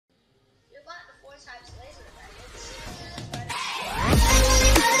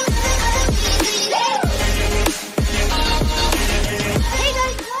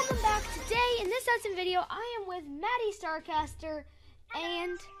MaddieStarcaster,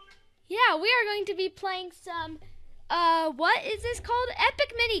 and yeah, we are going to be playing some, what is this called?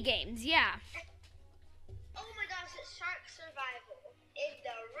 Epic Minigames, yeah. Oh my gosh, it's shark survival in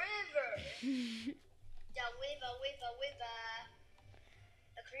the river. The river.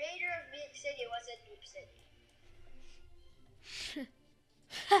 The creator of Nuke City was in Nuke City.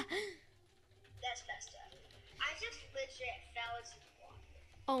 That's messed up. I just legit fell into the water.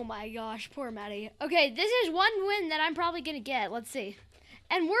 Oh my gosh, poor Maddie. Okay, this is one win that I'm probably gonna get. Let's see.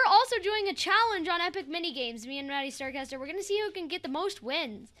 And we're also doing a challenge on Epic Minigames, me and MaddieStarcaster. We're gonna see who can get the most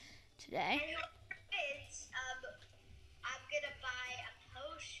wins today. And whoever wins, I'm gonna buy a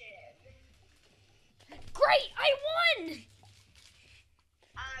potion. Great, I won!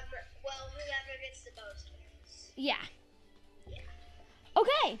 Well, whoever gets the most wins. Yeah. Yeah.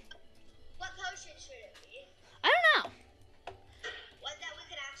 Okay. What potion should it be? I don't know. One that we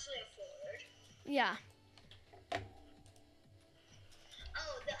can actually afford. Yeah.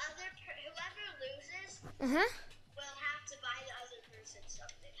 Oh, whoever loses Uh-huh. will have to buy the other person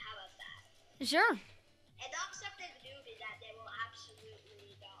something. How about that? Sure. And not something newbie that they will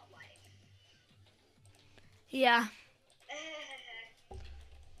absolutely not like. Yeah.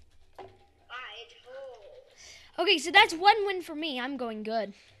 Find holes. Okay, so that's one win for me. I'm going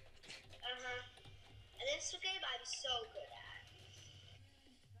good. And this game I'm so good at.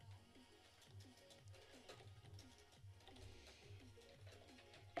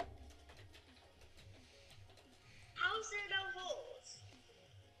 How's there no holes?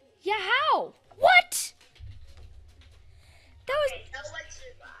 Yeah, how? What? That was... Okay, no one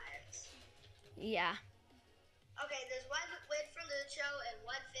survived. Yeah. Okay, there's one win for Lucho and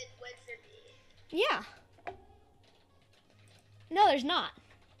one win for me. Yeah. No, there's not.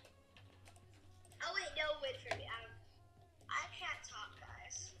 Oh wait, no win for me. I can't talk,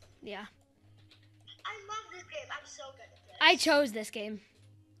 guys. Yeah. I love this game. I'm so good at this. I chose this game.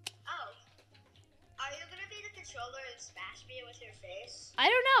 Oh. Are you gonna be the controller and smash me with your face? I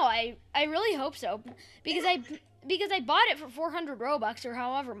don't know. I really hope so. Because I bought it for 400 Robux or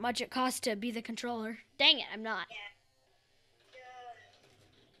however much it costs to be the controller. Dang it, I'm not. Yeah.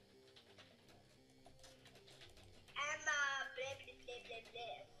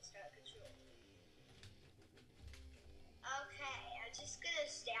 Start control. Okay, I'm just gonna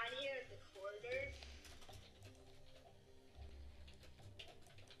stand here in the corner.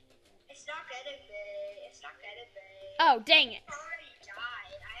 It's not getting me. Oh, dang it. I already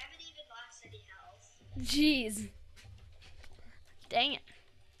died. I haven't even lost any health. Jeez. Dang it.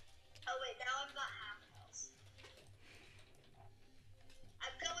 Oh wait, now I'm not half health.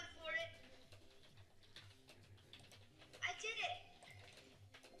 I'm going for it. I did it.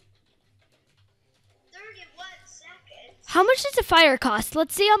 31 seconds. How much does a fighter cost?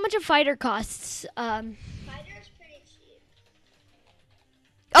 Let's see how much a fighter costs. Fighter's pretty cheap.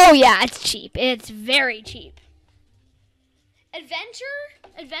 Oh yeah, it's cheap. It's very cheap. Adventure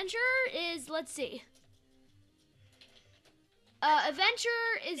is, let's see.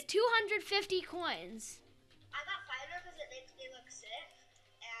 Adventure is 250 coins. I got fighter because it makes me look sick,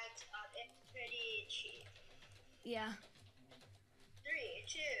 and it's pretty cheap. Yeah. 3,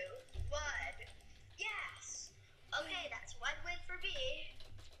 2, 1. Yes. Okay, that's one win for me.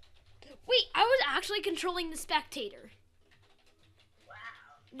 Wait, I was actually controlling the spectator.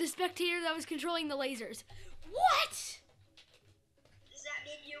 Wow. The spectator that was controlling the lasers. What? Does that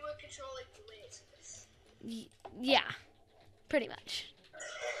mean you were controlling the lasers? Yeah, pretty much.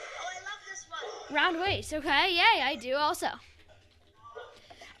 Oh, I love this one. Round waist, okay, yay, I do also.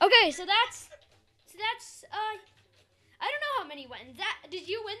 Okay, so that's, I don't know how many wins. Did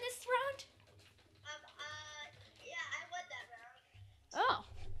you win this round? Yeah, I won that round. Oh,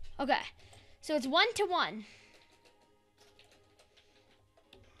 okay. So it's 1-1.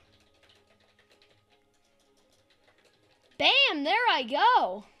 Bam, there I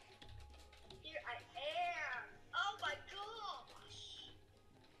go. Here I am. Oh my gosh.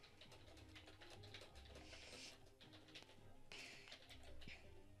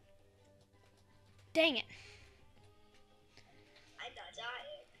 Dang it. I'm not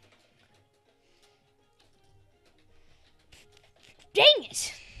dying. Dang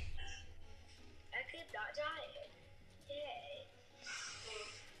it. I keep not dying. Yay.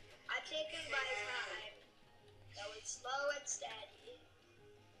 I'm taking my time. Going slow and steady.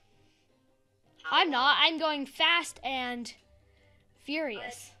 I'm not. I'm going fast and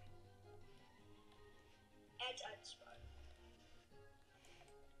furious. And unsmart.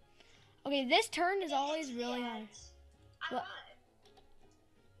 Okay, this turn is always really hard. I What? won.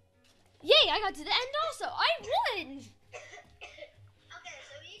 Yay, I got to the end also. I won. Okay,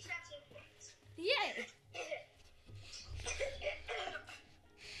 so we each have 2 points. Yay.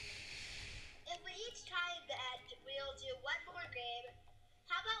 If we each tie the end, we'll do one more game.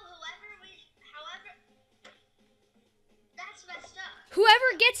 How about however, that's messed up.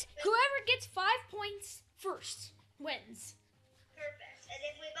 Whoever gets 5 points first wins. Perfect. And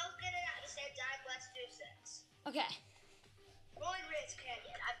if we both get it at the same time, let's do 6. Okay. Rolling Ridge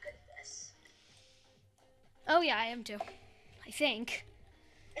Canyon. I'm good at this. Oh yeah, I am too. I think.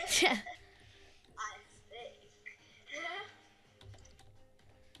 I think.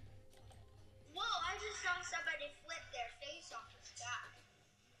 Whoa, I just saw somebody flip their face off the sky.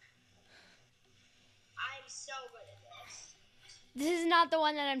 I'm so good at this. This is not the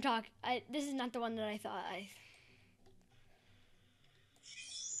one that I'm talking. This is not the one that I thought.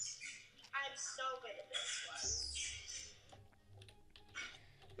 I'm so good at this one.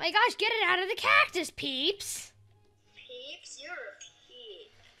 My gosh, get it out of the cactus, peeps. Peeps, you're a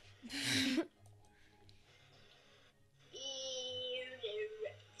peep.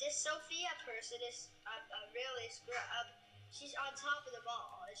 This Sophia person is really scrub. She's on top of the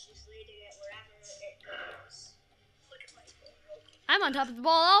ball and she's leading it wherever it goes. Look at my ball. I'm on top of the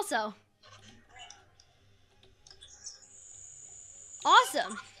ball also.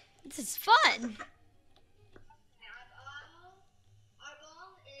 Awesome. This is fun. Our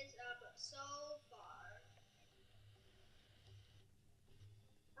ball is so far.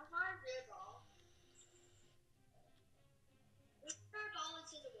 How far is your ball? We put our ball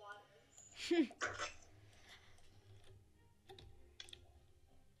into the water.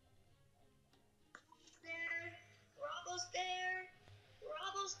 There. We're almost there. We're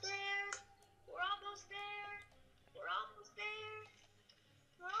almost there. We're almost there. We're almost there.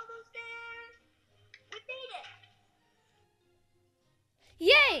 We're almost there. We made it.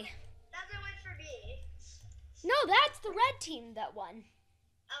 Yay! That's a win for me. No, that's the red team that won.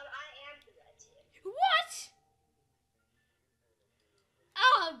 I am the red team. What?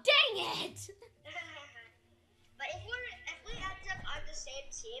 Oh, dang it! But if we end up on the same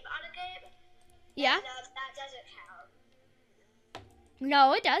team on a game, Yeah? then, that doesn't count.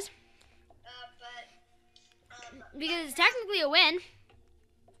 No, it does. But Because it's technically a win.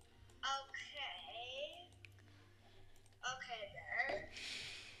 okay. Okay there.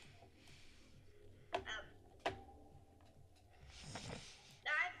 I'm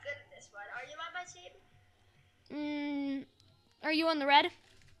good at this one. Are you on my team? Are you on the red?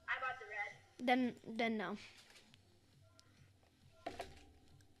 I'm on the red. Then no.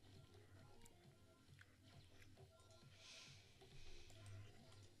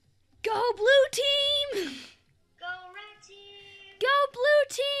 Go blue team! Go red team! Go blue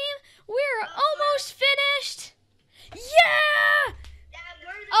team! We're almost finished! Yeah! Yeah,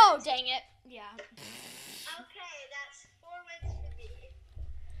 we're the Oh, red team. dang it. Yeah. Okay, that's 4 wins for me.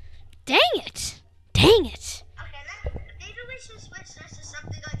 Dang it. Dang it. Okay, maybe we should switch this to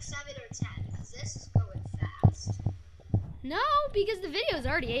something like 7 or 10, because this is going fast. No, because the video is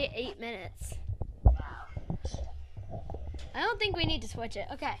already 8 minutes. Wow. I don't think we need to switch it.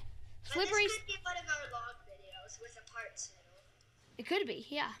 Okay. But Slippery. this could be one of our long videos with a part 2. It could be,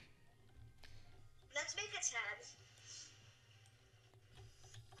 yeah. Let's make it 10.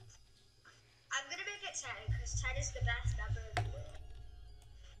 I'm gonna make it 10 because 10 is the best number in the world.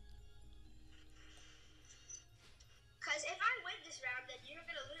 Because if I win this round, then you're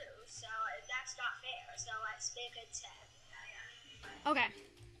gonna lose. So that's not fair. So let's make it 10. Okay.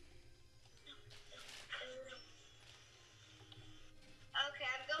 Okay,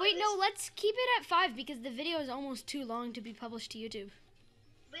 I'm going. Wait, no, let's keep it at 5 because the video is almost too long to be published to YouTube.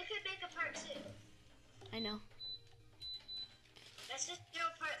 We could make a part 2. I know. Let's just do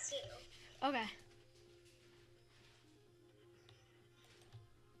a part 2. Okay.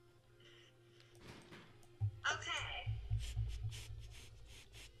 Okay.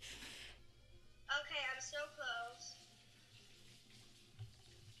 Okay, I'm so close.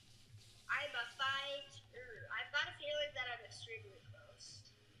 I'm a fighter. I've got a feeling that I'm extremely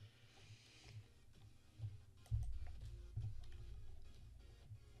close.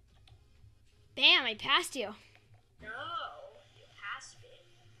 Bam, I passed you. No, you passed me.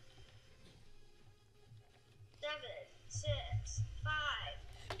 7, 6, 5.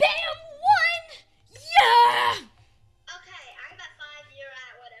 Bam, 1! Yeah! Okay, I'm at 5, you're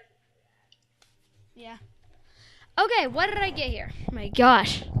at whatever you're at. Yeah. Okay, what did I get here? My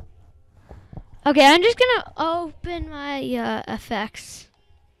gosh. Okay, I'm just gonna open my effects.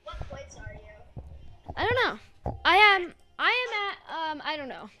 What points are you? I don't know. I am at I don't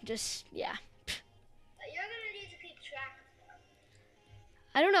know. Just yeah. You're gonna need to keep track of them.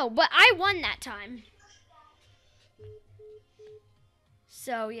 I don't know, but I won that time.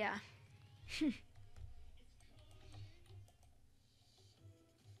 So yeah.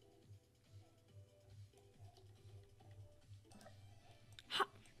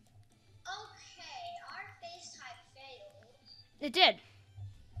 It did.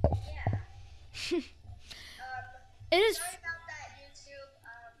 Yeah. It is. Sorry about that, YouTube.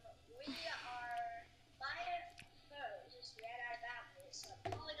 We are just ran out of battery, so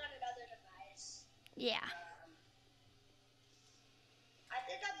I'm calling on another device. Yeah. I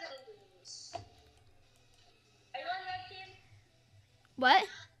think I'm gonna lose. Are you on red team? What?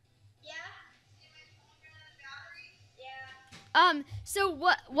 Yeah. Yeah. So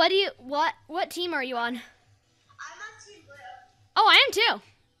what team are you on? I'm on Team Blue. Oh, I am too.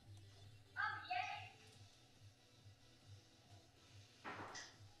 Oh, yay.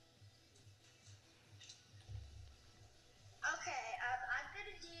 Okay, I'm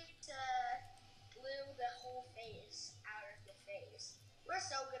gonna need to glue the whole face out of the face. We're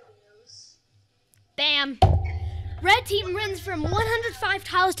so gonna lose. Bam. Red team wins from 105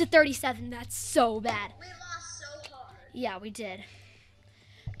 tiles to 37. That's so bad. We lost so hard. Yeah, we did.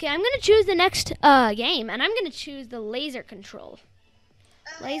 Okay, I'm gonna choose the next game, and I'm gonna choose the laser control.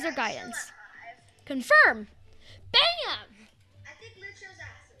 Okay, Laser I'm guidance. still at 5. Confirm. Bam. I think Lucho's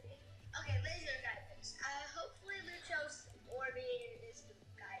at 3. Okay, laser guidance. Hopefully Lucho's Orby is the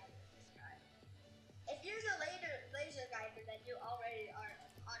guider this time. If you're the laser guider, then you already are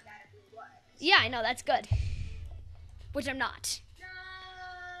automatically won. Yeah, I know, that's good. Which I'm not. No!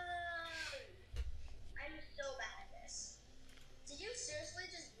 I'm so bad at this. Did you seriously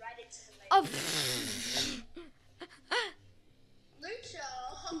just run into the laser? Oh. Lucho!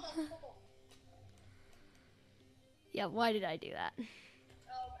 Yeah, why did I do that? Oh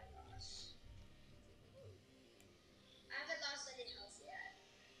my gosh. I haven't lost any health yet.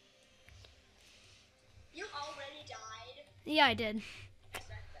 You already died? Yeah, I did.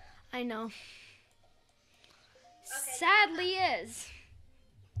 Expect that. I know. Okay, Sadly is.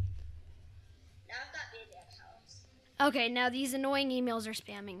 Now I've got medium health. Okay, now these annoying emails are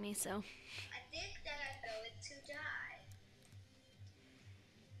spamming me, so. I think that I'm going to die.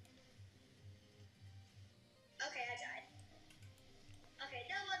 Okay, I died. Okay,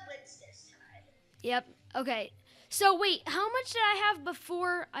 no one wins this time. Yep. Okay. So wait, how much did I have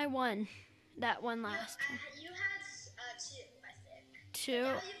before I won that one last time? You had 2, I think. 2. Now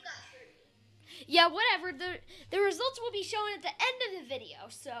you've got 3. Yeah, whatever. The results will be shown at the end of the video.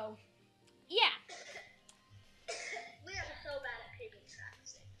 So, yeah. We are so bad at keeping track of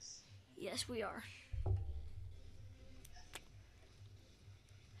things. Yes, we are.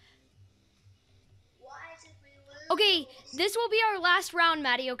 Why did we lose? Okay, this will be our last round,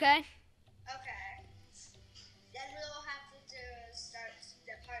 Maddie, okay? Okay. Then we'll have to start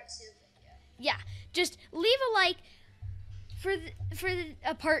the part 2 video. Yeah. Just leave a like for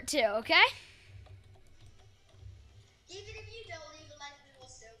part 2, okay? Even if you don't leave a like, we will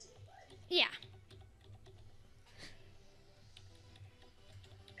still do one. Yeah.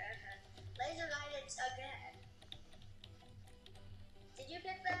 Laser guidance again. Did you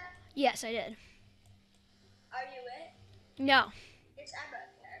pick that? Yes, I did. Are you it? No. It's Emma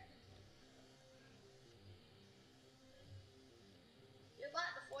there. You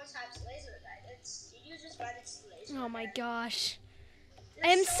got the 4 times laser guidance. Did you just run into laser Oh my guidance? gosh. You're I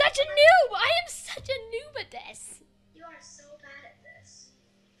am so such a bad. noob. I am such a noob at this. You are so bad at this.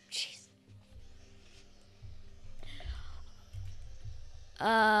 Jeez.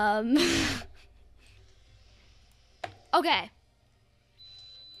 Okay.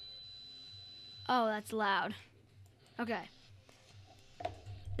 Oh, that's loud. Okay.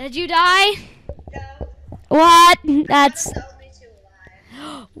 Did you die? No. What? That's I'm the only 2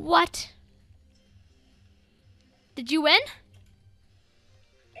 alive. what? Did you win?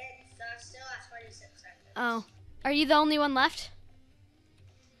 It's still at 26 seconds. Oh. Are you the only one left?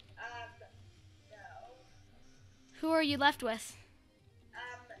 No. Who are you left with?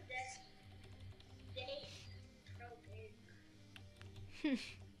 This date probing.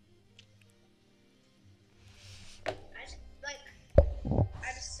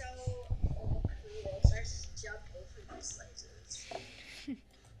 I'm so clueless. I just jump over these lasers.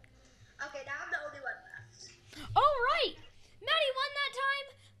 Okay, now I'm the only one left. All right. Maddie won that time.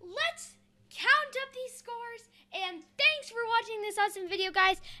 Let's count up these scores. And thanks for watching this awesome video,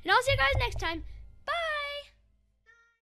 guys. And I'll see you guys next time.